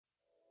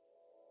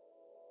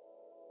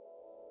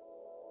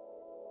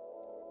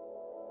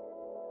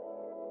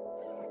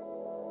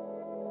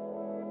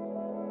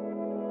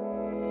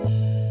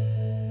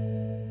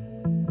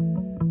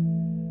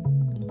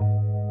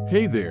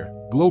Hey there,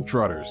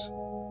 Globetrotters!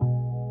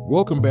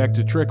 Welcome back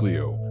to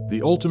Treklio,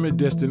 the ultimate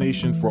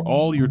destination for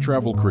all your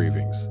travel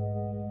cravings.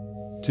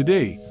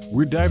 Today,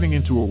 we're diving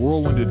into a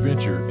whirlwind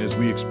adventure as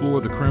we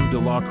explore the creme de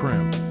la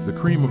creme, the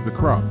cream of the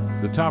crop,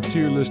 the top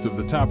tier list of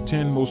the top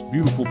 10 most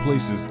beautiful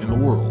places in the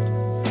world.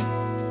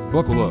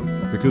 Buckle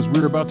up, because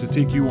we're about to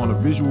take you on a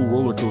visual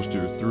roller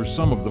coaster through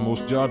some of the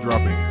most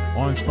jaw-dropping,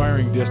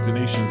 awe-inspiring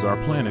destinations our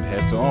planet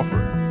has to offer.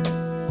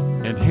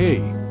 And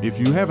hey, if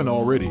you haven't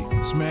already,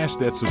 smash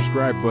that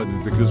subscribe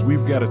button because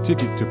we've got a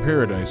ticket to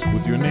paradise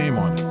with your name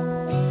on it.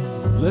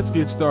 Let's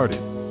get started.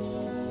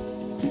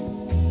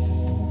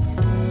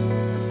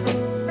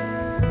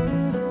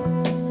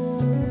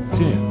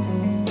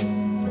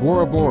 10.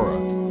 Bora Bora,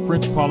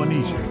 French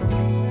Polynesia.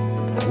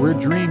 Where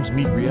dreams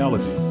meet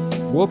reality.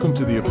 Welcome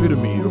to the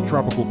epitome of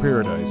tropical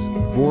paradise,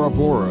 Bora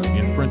Bora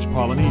in French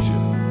Polynesia.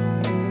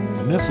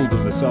 Nestled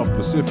in the South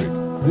Pacific,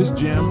 this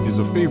gem is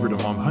a favorite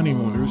among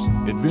honeymooners,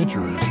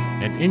 adventurers,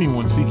 and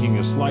anyone seeking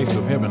a slice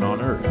of heaven on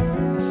earth.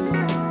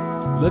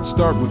 Let's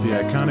start with the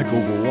iconic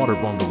over-water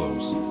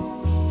bungalows.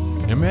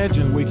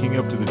 Imagine waking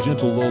up to the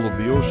gentle lull of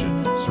the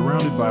ocean,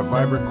 surrounded by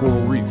vibrant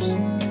coral reefs.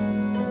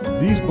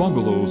 These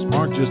bungalows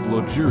aren't just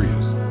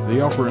luxurious,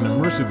 they offer an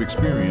immersive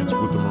experience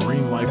with the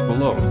marine life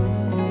below.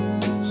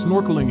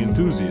 Snorkeling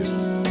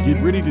enthusiasts, get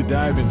ready to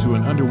dive into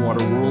an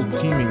underwater world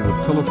teeming with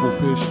colorful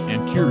fish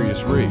and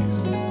curious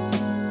rays.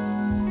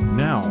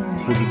 Now,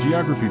 for the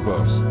geography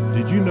buffs,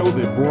 did you know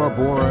that Bora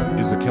Bora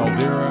is a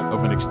caldera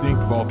of an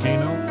extinct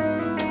volcano?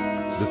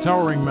 The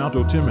towering Mount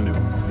Otemanu,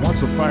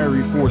 once a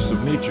fiery force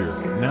of nature,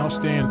 now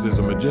stands as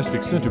a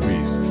majestic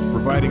centerpiece,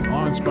 providing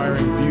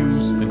awe-inspiring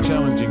views and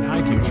challenging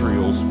hiking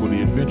trails for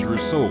the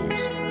adventurous souls.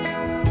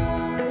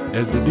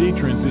 As the day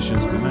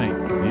transitions to night,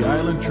 the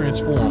island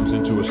transforms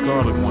into a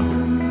starlit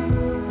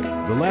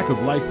wonder. The lack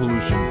of light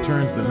pollution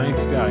turns the night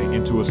sky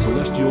into a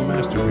celestial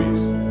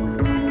masterpiece.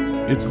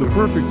 It's the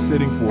perfect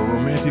setting for a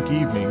romantic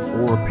evening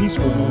or a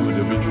peaceful moment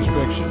of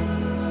introspection.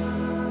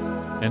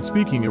 And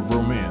speaking of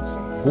romance,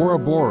 Bora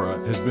Bora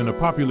has been a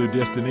popular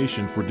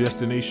destination for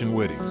destination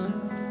weddings.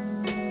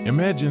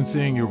 Imagine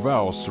saying your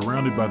vows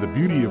surrounded by the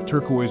beauty of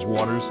turquoise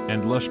waters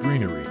and lush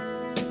greenery.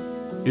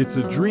 It's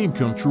a dream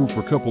come true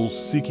for couples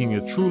seeking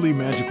a truly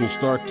magical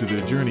start to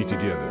their journey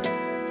together.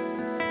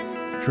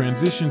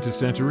 Transition to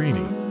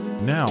Santorini.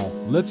 Now,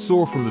 let's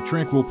soar from the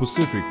tranquil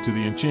Pacific to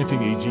the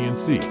enchanting Aegean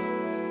Sea.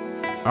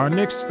 Our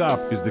next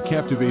stop is the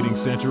captivating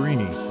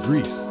Santorini,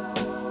 Greece.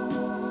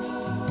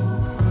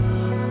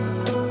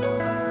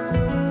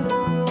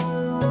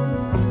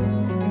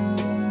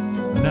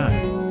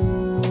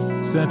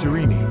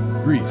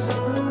 Santorini, Greece.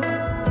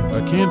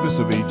 A canvas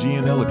of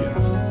Aegean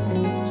elegance.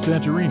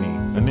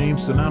 Santorini, a name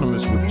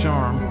synonymous with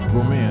charm,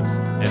 romance,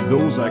 and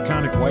those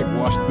iconic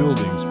whitewashed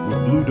buildings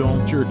with blue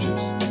domed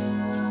churches.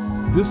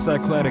 This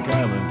Cycladic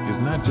island is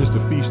not just a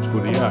feast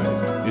for the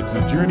eyes, it's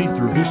a journey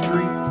through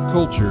history,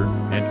 culture,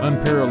 and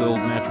unparalleled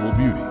natural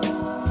beauty.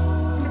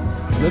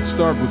 Let's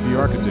start with the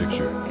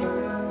architecture.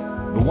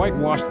 The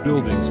whitewashed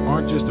buildings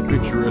aren't just a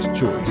picturesque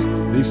choice,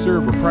 they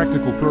serve a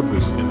practical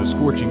purpose in the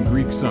scorching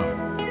Greek sun.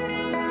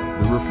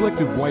 The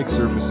reflective white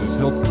surfaces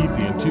help keep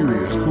the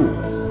interiors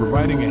cool,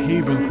 providing a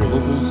haven for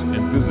locals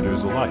and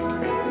visitors alike.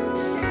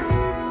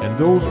 And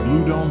those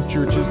blue-domed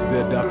churches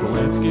that dot the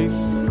landscape?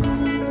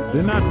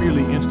 They're not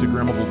merely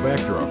Instagrammable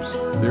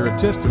backdrops, they're a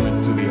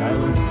testament to the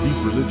island's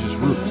deep religious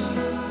roots.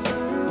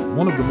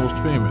 One of the most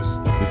famous,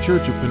 the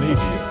Church of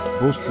Panagia,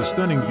 boasts a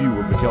stunning view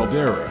of the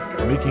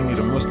caldera, making it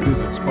a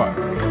must-visit spot.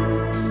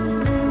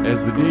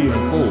 As the day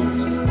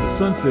unfolds, the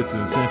sunsets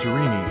in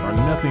Santorini are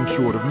nothing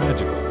short of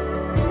magical.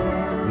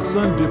 The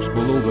sun dips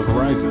below the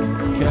horizon,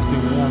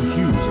 casting warm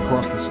hues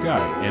across the sky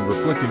and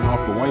reflecting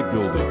off the white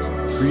buildings,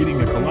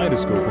 creating a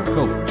kaleidoscope of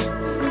colors.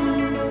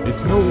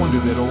 It's no wonder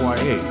that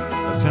Oia,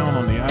 a town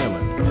on the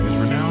island, is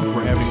renowned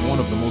for having one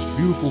of the most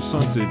beautiful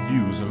sunset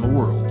views in the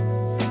world.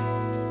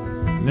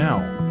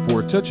 Now, for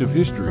a touch of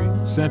history,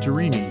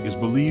 Santorini is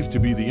believed to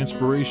be the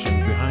inspiration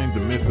behind the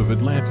myth of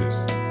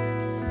Atlantis.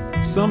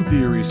 Some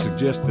theories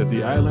suggest that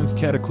the island's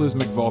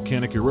cataclysmic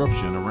volcanic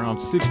eruption around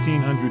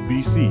 1600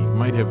 BC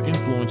might have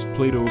influenced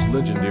Plato's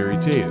legendary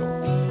tale.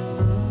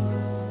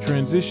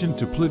 Transition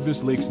to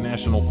Plitvice Lakes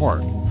National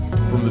Park.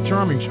 From the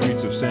charming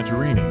streets of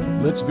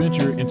Santorini, let's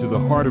venture into the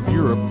heart of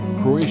Europe,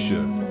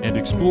 Croatia, and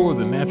explore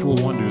the natural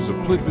wonders of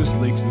Plitvice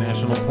Lakes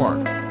National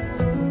Park.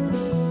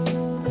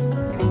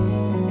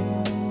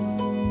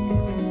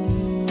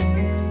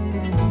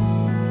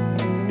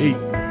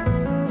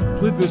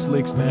 Plitvice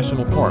Lakes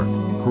National Park,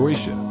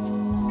 Croatia.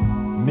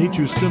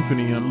 Nature's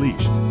symphony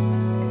unleashed.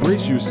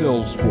 Brace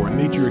yourselves for a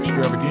nature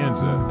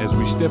extravaganza as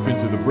we step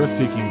into the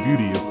breathtaking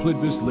beauty of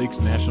Plitvice Lakes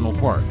National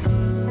Park.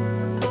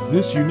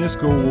 This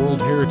UNESCO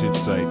World Heritage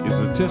Site is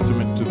a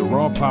testament to the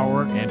raw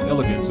power and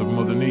elegance of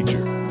Mother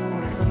Nature.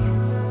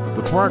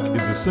 The park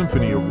is a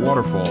symphony of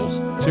waterfalls,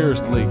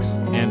 terraced lakes,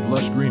 and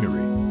lush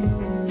greenery.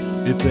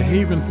 It's a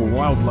haven for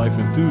wildlife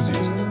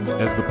enthusiasts,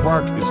 as the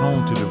park is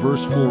home to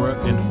diverse flora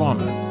and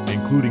fauna,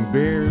 including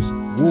bears,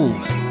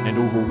 wolves, and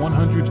over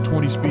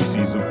 120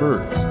 species of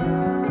birds.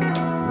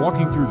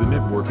 Walking through the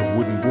network of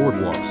wooden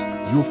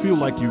boardwalks, you'll feel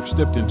like you've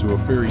stepped into a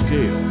fairy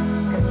tale.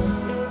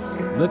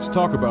 Let's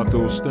talk about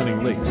those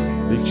stunning lakes.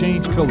 They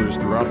change colors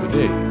throughout the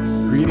day,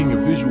 creating a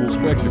visual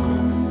spectacle.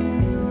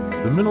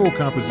 The mineral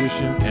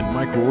composition and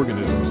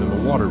microorganisms in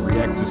the water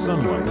react to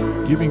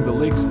sunlight, giving the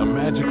lakes a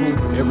magical,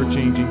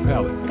 ever-changing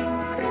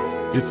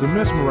palette. It's a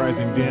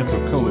mesmerizing dance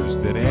of colors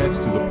that adds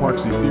to the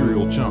park's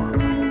ethereal charm.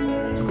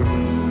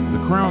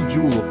 The crown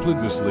jewel of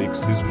Plitvice Lakes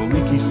is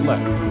Veliki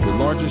Slap, the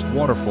largest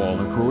waterfall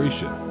in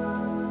Croatia.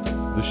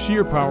 The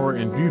sheer power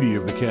and beauty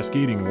of the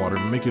cascading water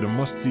make it a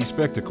must-see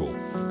spectacle.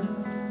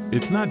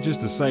 It's not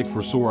just a sight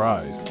for sore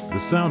eyes. The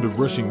sound of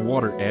rushing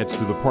water adds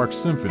to the park's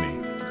symphony,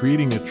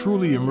 creating a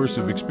truly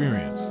immersive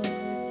experience.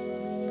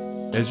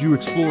 As you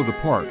explore the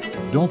park,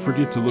 don't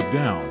forget to look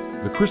down.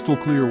 The crystal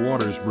clear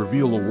waters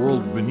reveal a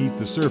world beneath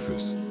the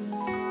surface.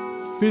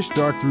 Fish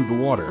dart through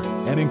the water,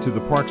 adding to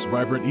the park's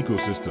vibrant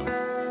ecosystem.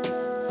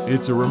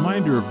 It's a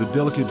reminder of the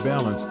delicate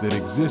balance that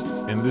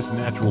exists in this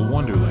natural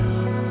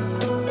wonderland.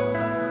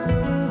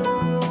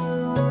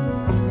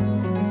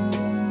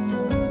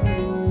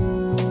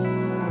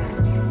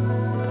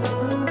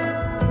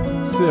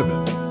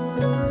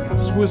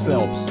 7. Swiss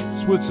Alps,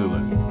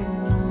 Switzerland,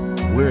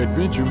 where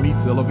adventure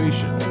meets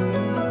elevation.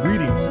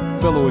 Greetings,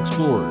 fellow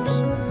explorers.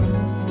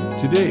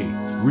 Today,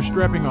 we're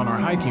strapping on our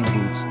hiking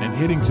boots and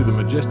heading to the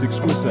majestic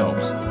Swiss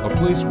Alps, a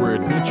place where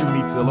adventure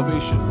meets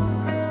elevation.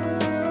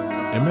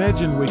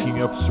 Imagine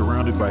waking up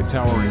surrounded by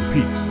towering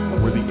peaks,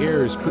 where the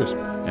air is crisp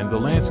and the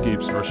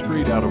landscapes are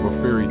straight out of a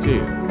fairy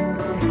tale.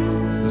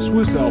 The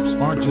Swiss Alps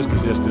aren't just a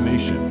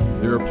destination,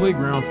 they're a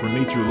playground for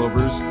nature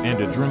lovers and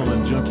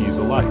adrenaline junkies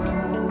alike.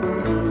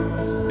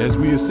 As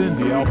we ascend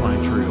the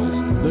Alpine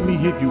trails, let me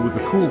hit you with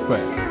a cool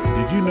fact.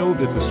 Did you know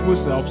that the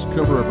Swiss Alps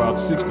cover about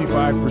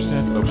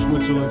 65% of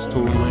Switzerland's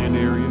total land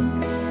area?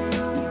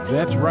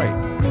 That's right.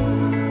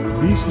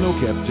 These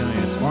snow-capped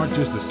giants aren't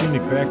just a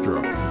scenic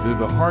backdrop, they're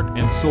the heart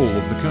and soul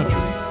of the country.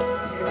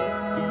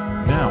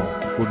 Now,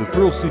 for the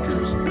thrill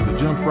seekers, the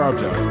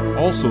𝒁𝒊𝒂𝒂,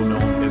 also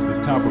known as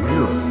the top of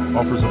Europe,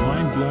 offers a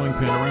mind-blowing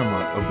panorama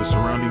of the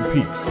surrounding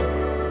peaks.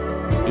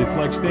 It's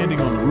like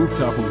standing on the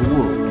rooftop of the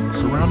world,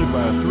 surrounded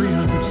by a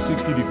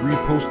 360-degree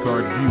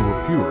postcard view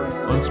of pure,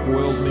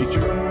 unspoiled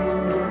nature.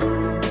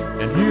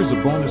 And here's a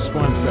bonus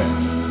fun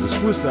fact. The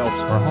Swiss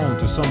Alps are home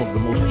to some of the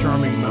most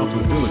charming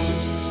mountain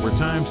villages, where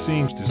time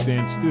seems to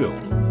stand still.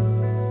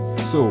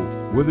 So,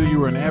 whether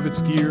you're an avid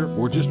skier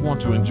or just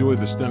want to enjoy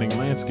the stunning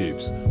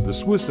landscapes, the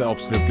Swiss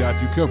Alps have got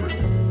you covered.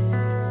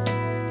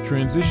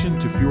 Transition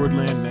to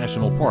Fiordland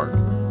National Park.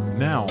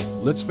 Now,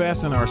 let's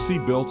fasten our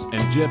seatbelts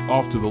and jet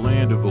off to the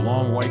land of the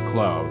long white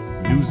cloud,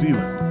 New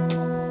Zealand.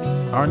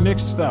 Our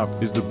next stop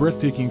is the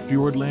breathtaking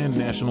Fiordland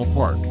National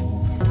Park.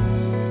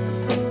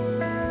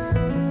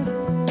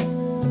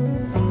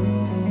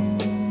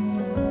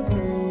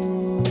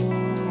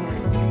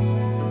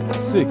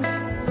 Six.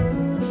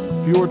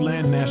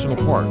 Fiordland National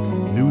Park,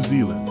 New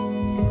Zealand.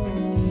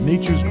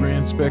 Nature's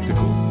grand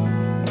spectacle.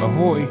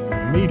 Ahoy,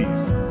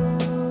 mateys!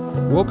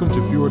 Welcome to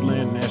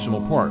Fiordland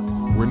National Park,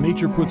 where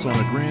nature puts on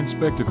a grand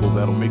spectacle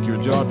that'll make your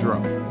jaw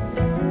drop.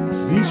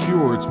 These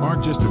fjords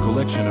aren't just a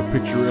collection of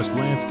picturesque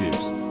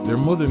landscapes, they're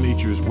Mother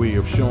Nature's way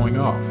of showing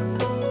off.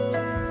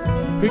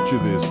 Picture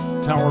this,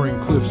 towering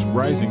cliffs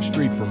rising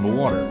straight from the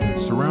water,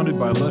 surrounded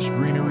by lush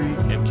greenery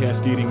and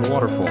cascading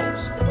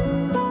waterfalls.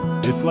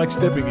 It's like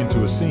stepping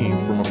into a scene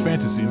from a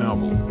fantasy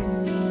novel.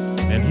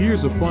 And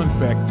here's a fun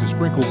fact to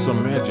sprinkle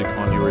some magic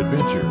on your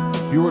adventure.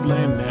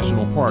 Fiordland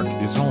National Park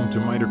is home to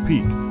Mitre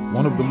Peak,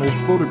 one of the most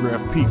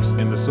photographed peaks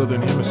in the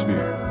Southern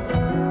Hemisphere.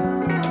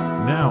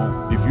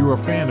 Now, if you're a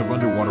fan of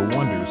underwater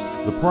wonders,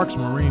 the park's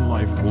marine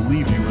life will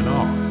leave you in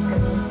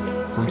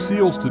awe. From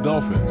seals to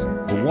dolphins,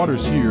 the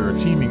waters here are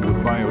teeming with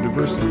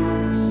biodiversity.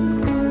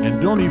 And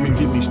don't even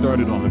get me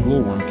started on the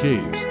glowworm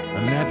caves,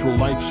 a natural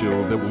light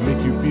show that will make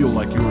you feel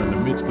like you're in the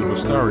midst of a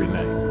starry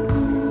night.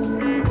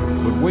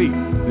 But wait,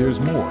 there's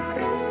more.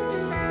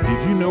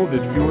 Did you know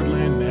that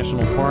Fiordland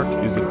National Park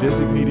is a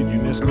designated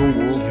UNESCO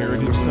World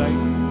Heritage Site?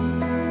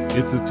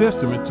 It's a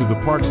testament to the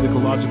park's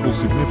ecological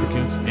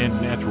significance and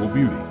natural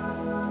beauty.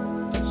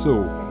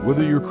 So,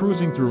 whether you're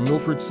cruising through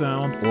Milford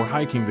Sound or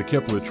hiking the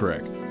Kepler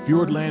Track,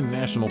 Fiordland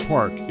National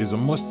Park is a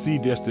must-see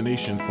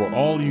destination for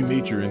all you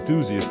nature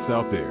enthusiasts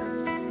out there.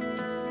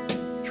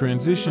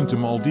 Transition to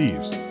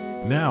Maldives.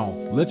 Now,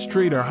 let's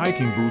trade our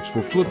hiking boots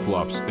for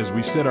flip-flops as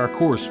we set our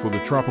course for the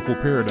tropical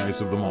paradise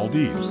of the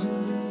Maldives.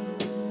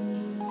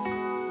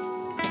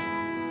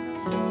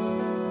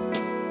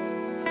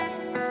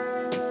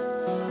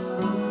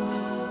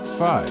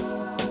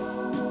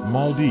 5.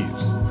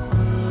 Maldives,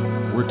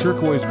 where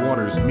turquoise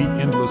waters meet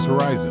endless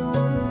horizons.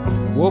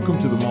 Welcome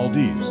to the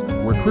Maldives,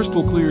 where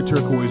crystal clear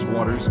turquoise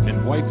waters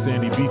and white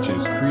sandy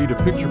beaches create a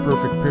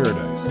picture-perfect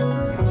paradise.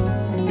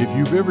 If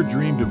you've ever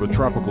dreamed of a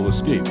tropical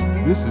escape,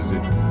 this is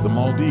it, the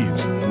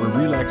Maldives, where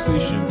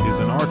relaxation is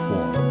an art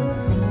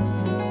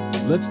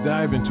form. Let's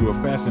dive into a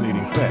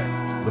fascinating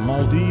fact. The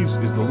Maldives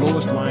is the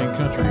lowest lying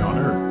country on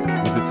Earth,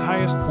 with its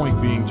highest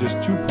point being just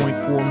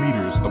 2.4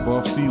 meters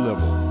above sea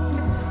level.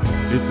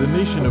 It's a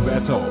nation of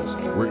atolls,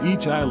 where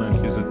each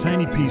island is a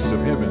tiny piece of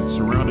heaven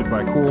surrounded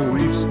by coral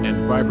reefs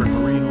and vibrant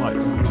marine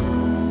life.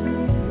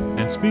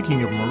 And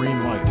speaking of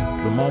marine life,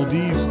 the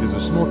Maldives is a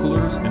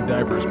snorkelers and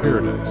divers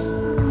paradise.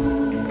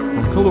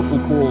 From colorful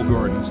coral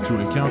gardens to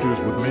encounters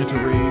with manta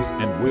rays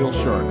and whale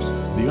sharks,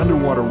 the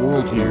underwater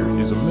world here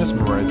is a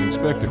mesmerizing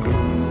spectacle.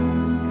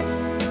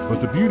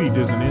 But the beauty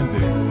doesn't end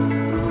there.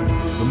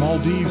 The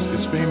Maldives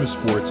is famous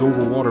for its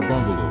overwater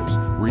bungalows,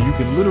 where you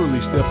can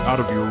literally step out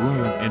of your room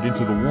and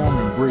into the warm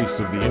embrace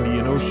of the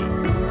Indian Ocean.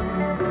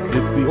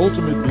 It's the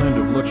ultimate blend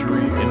of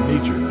luxury and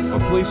nature, a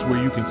place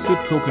where you can sip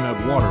coconut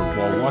water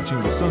while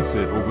watching the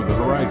sunset over the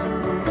horizon.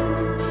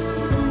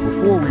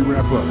 Before we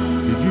wrap up,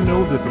 did you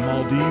know that the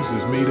Maldives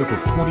is made up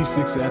of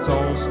 26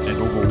 atolls and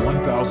over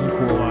 1,000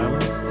 coral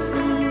islands?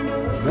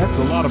 That's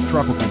a lot of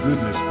tropical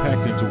goodness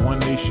packed into one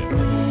nation.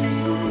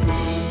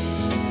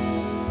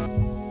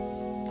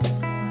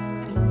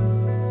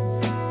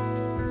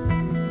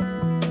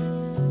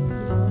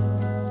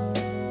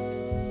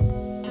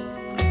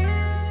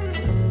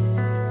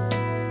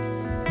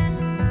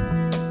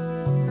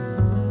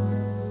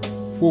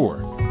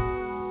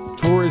 4.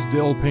 Torres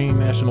del Paine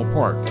National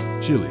Park,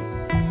 Chile.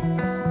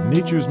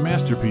 Nature's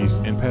masterpiece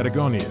in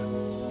Patagonia.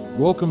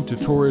 Welcome to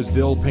Torres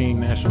del Paine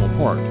National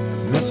Park,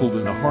 nestled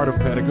in the heart of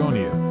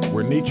Patagonia,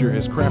 where nature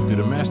has crafted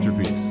a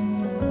masterpiece.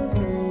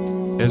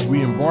 As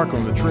we embark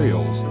on the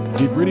trails,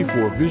 get ready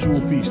for a visual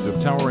feast of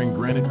towering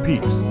granite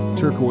peaks,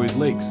 turquoise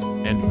lakes,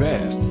 and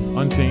vast,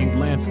 untamed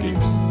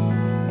landscapes.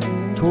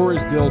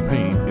 Torres del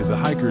Paine is a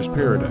hiker's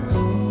paradise.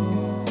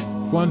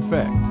 Fun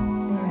fact: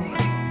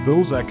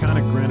 those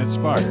iconic granite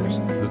spires,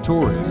 the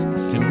Torres,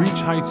 can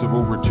reach heights of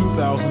over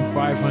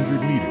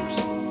 2,500 meters.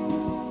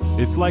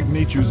 It's like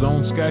nature's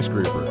own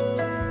skyscraper.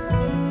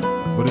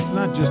 But it's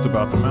not just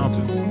about the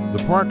mountains.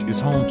 The park is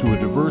home to a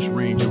diverse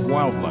range of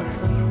wildlife.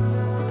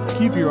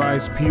 Keep your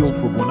eyes peeled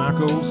for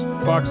guanacos,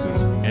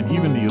 foxes, and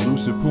even the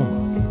elusive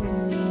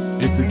puma.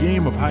 It's a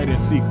game of hide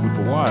and seek with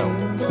the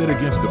wild, set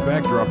against a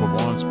backdrop of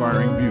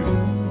awe-inspiring beauty.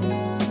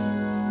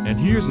 And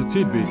here's a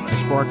tidbit to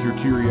spark your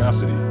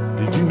curiosity.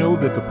 Did you know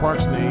that the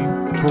park's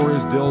name,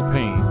 Torres del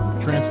Paine,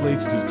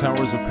 translates to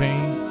Towers of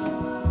Paine?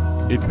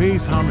 It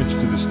pays homage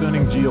to the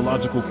stunning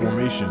geological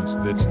formations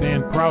that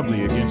stand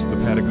proudly against the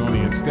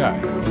Patagonian sky.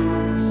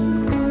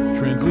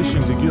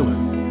 Transition to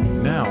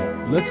𝐶𝐿. Now,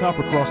 let's hop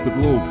across the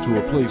globe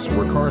to a place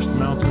where karst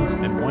mountains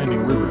and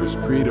winding rivers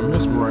create a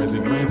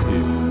mesmerizing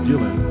landscape,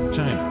 𝐶𝐿,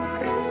 China.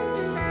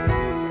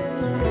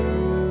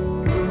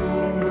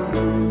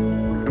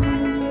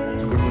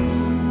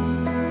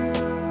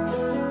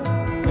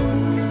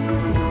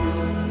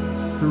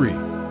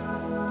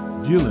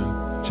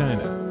 𝐶𝐿,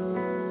 China.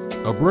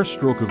 A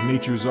brushstroke of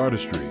nature's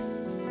artistry.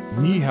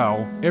 Ni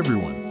hao,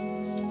 everyone.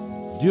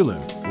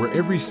 𝐶𝐿, where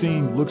every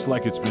scene looks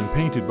like it's been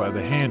painted by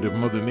the hand of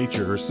Mother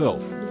Nature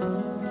herself.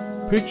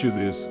 Picture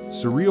this: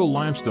 surreal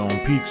limestone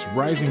peaks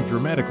rising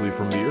dramatically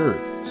from the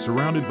earth,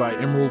 surrounded by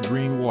emerald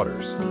green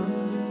waters.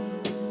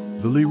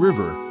 The Li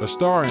River, a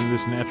star in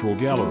this natural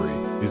gallery,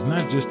 is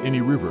not just any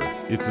river,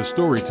 it's a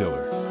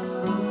storyteller.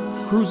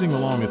 Cruising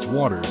along its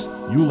waters,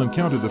 you'll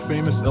encounter the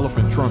famous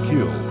Elephant Trunk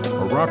Hill,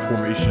 a rock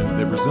formation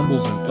that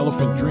resembles an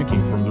elephant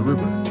drinking from the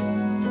river.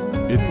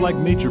 It's like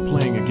nature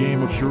playing a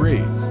game of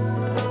charades.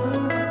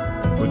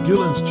 But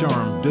𝐶𝐿's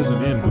charm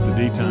doesn't end with the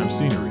daytime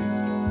scenery.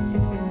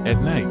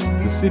 At night,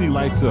 the city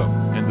lights up,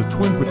 and the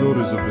twin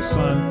pagodas of the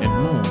sun and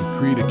moon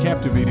create a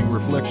captivating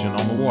reflection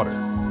on the water.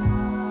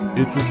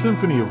 It's a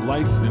symphony of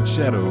lights and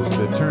shadows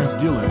that turns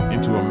𝐶𝐿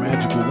into a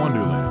magical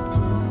wonderland.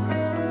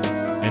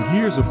 And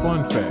here's a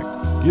fun fact: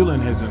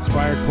 𝐶𝐿 has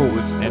inspired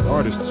poets and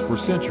artists for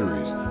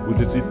centuries, with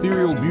its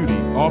ethereal beauty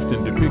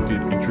often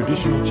depicted in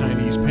traditional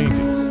Chinese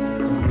paintings.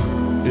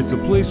 It's a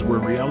place where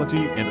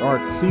reality and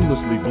art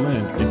seamlessly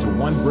blend into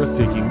one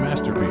breathtaking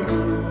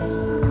masterpiece.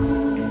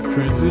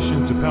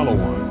 Transition to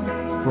Palawan.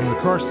 From the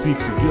karst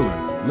peaks of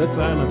𝐶𝐿, let's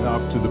island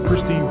hop to the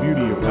pristine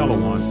beauty of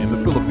Palawan in the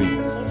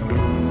Philippines.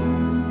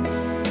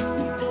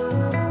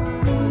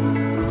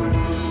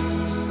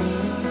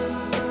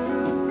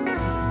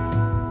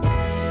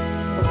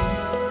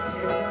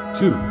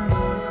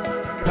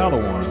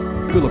 Palawan,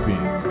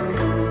 Philippines.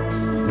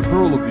 The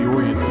pearl of the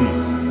Orient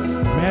Seas.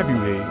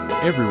 Mabuhay,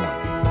 everyone.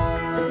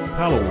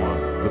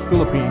 Palawan, the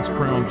Philippines'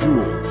 crown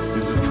jewel,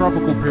 is a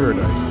tropical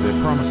paradise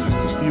that promises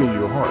to steal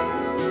your heart.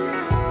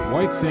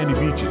 White sandy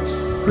beaches,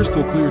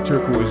 crystal clear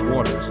turquoise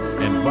waters,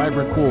 and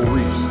vibrant coral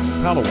reefs,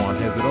 Palawan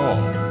has it all.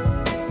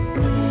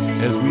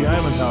 As we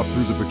island hop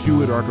through the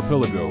Bacuid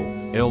Archipelago,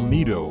 El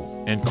Nido,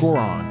 and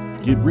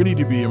Coron, get ready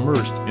to be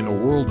immersed in a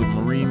world of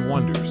marine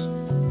wonders.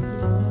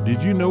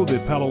 Did you know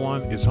that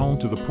Palawan is home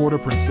to the Puerto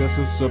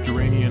Princesa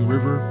subterranean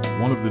river,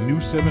 one of the new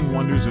 7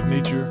 wonders of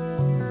nature?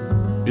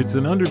 It's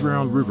an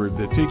underground river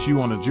that takes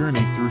you on a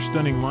journey through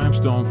stunning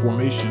limestone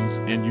formations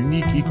and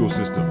unique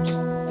ecosystems.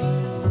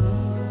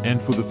 And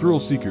for the thrill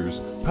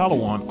seekers,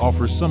 Palawan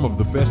offers some of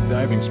the best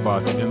diving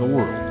spots in the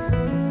world.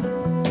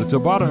 The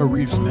Tabataha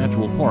Reefs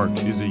Natural Park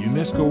is a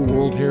UNESCO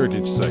World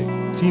Heritage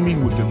Site,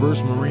 teeming with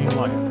diverse marine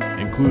life,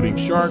 including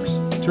sharks,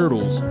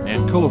 turtles,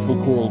 and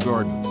colorful coral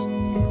gardens.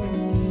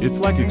 It's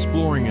like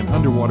exploring an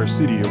underwater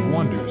city of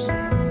wonders.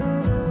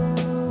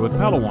 But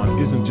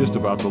Palawan isn't just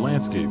about the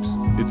landscapes,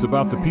 it's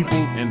about the people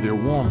and their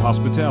warm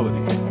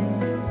hospitality.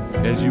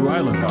 As you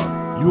island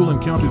hop, you'll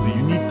encounter the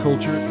unique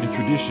culture and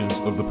traditions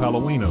of the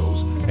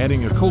Palawenos,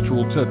 adding a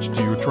cultural touch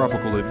to your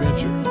tropical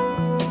adventure.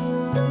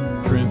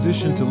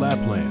 Transition to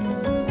Lapland.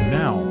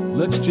 Now,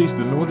 let's chase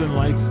the northern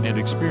lights and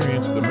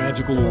experience the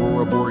magical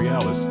aurora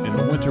borealis in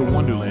the winter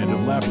wonderland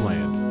of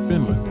Lapland,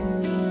 Finland.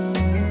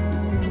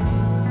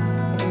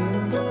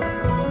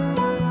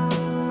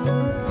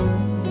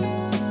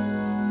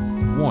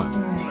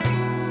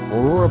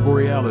 Aurora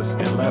borealis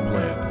in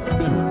Lapland,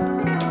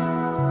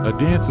 Finland. A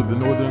dance of the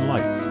northern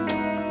lights.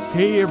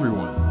 Hey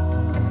everyone!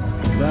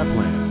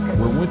 Lapland,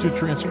 where winter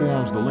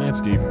transforms the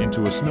landscape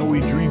into a snowy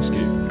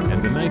dreamscape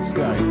and the night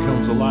sky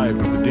comes alive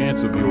with the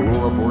dance of the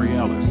aurora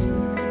borealis.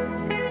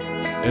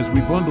 As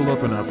we bundle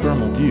up in our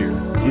thermal gear,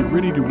 get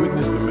ready to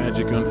witness the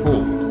magic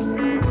unfold.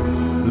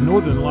 The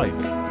northern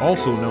lights,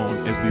 also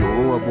known as the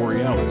aurora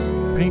borealis,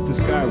 paint the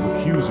sky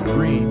with hues of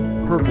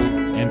green, purple,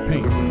 and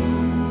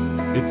pink.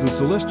 It's a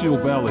celestial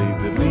ballet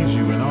that leaves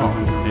you in awe,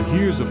 and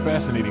here's a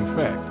fascinating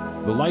fact.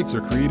 The lights are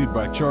created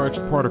by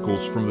charged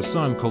particles from the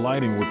sun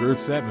colliding with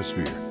Earth's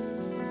atmosphere.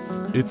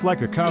 It's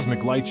like a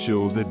cosmic light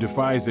show that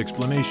defies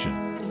explanation.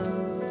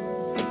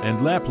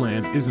 And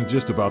Lapland isn't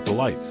just about the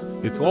lights,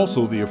 it's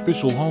also the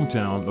official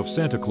hometown of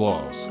Santa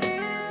Claus.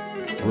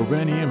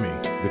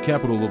 Rovaniemi, the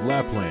capital of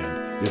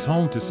Lapland, is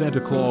home to Santa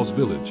Claus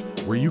Village,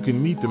 where you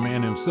can meet the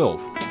man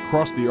himself,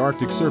 cross the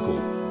Arctic Circle,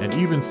 and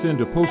even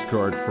send a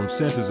postcard from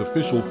Santa's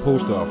official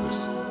post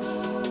office.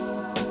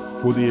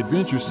 For the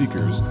adventure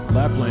seekers,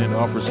 Lapland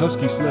offers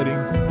husky sledding,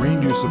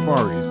 reindeer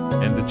safaris,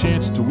 and the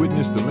chance to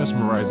witness the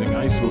mesmerizing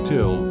ice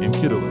hotel in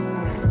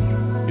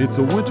Kittilä. It's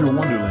a winter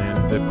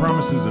wonderland that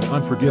promises an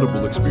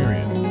unforgettable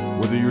experience,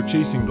 whether you're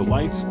chasing the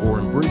lights or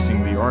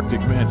embracing the Arctic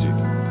magic.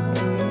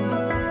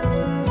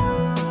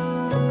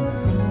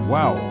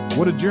 Wow,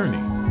 what a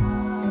journey!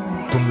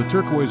 From the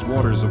turquoise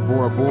waters of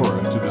Bora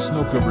Bora to the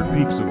snow-covered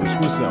peaks of the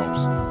Swiss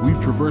Alps,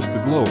 we've traversed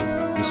the globe,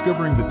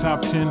 discovering the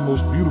top 10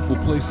 most beautiful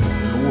places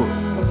in the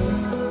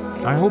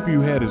world. I hope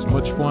you had as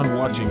much fun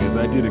watching as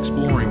I did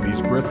exploring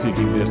these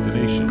breathtaking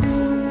destinations.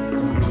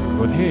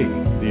 But hey,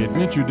 the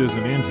adventure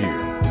doesn't end here.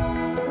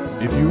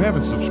 If you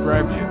haven't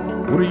subscribed yet,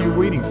 what are you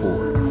waiting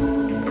for?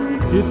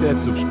 Hit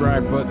that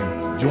subscribe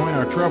button, join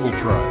our travel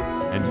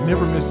tribe, and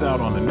never miss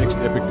out on the next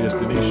epic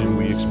destination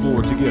we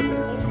explore together.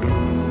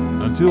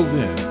 Until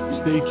then,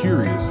 stay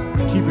curious,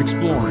 keep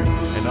exploring,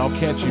 and I'll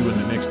catch you in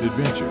the next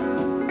adventure.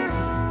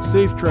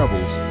 Safe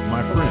travels,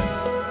 my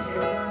friends.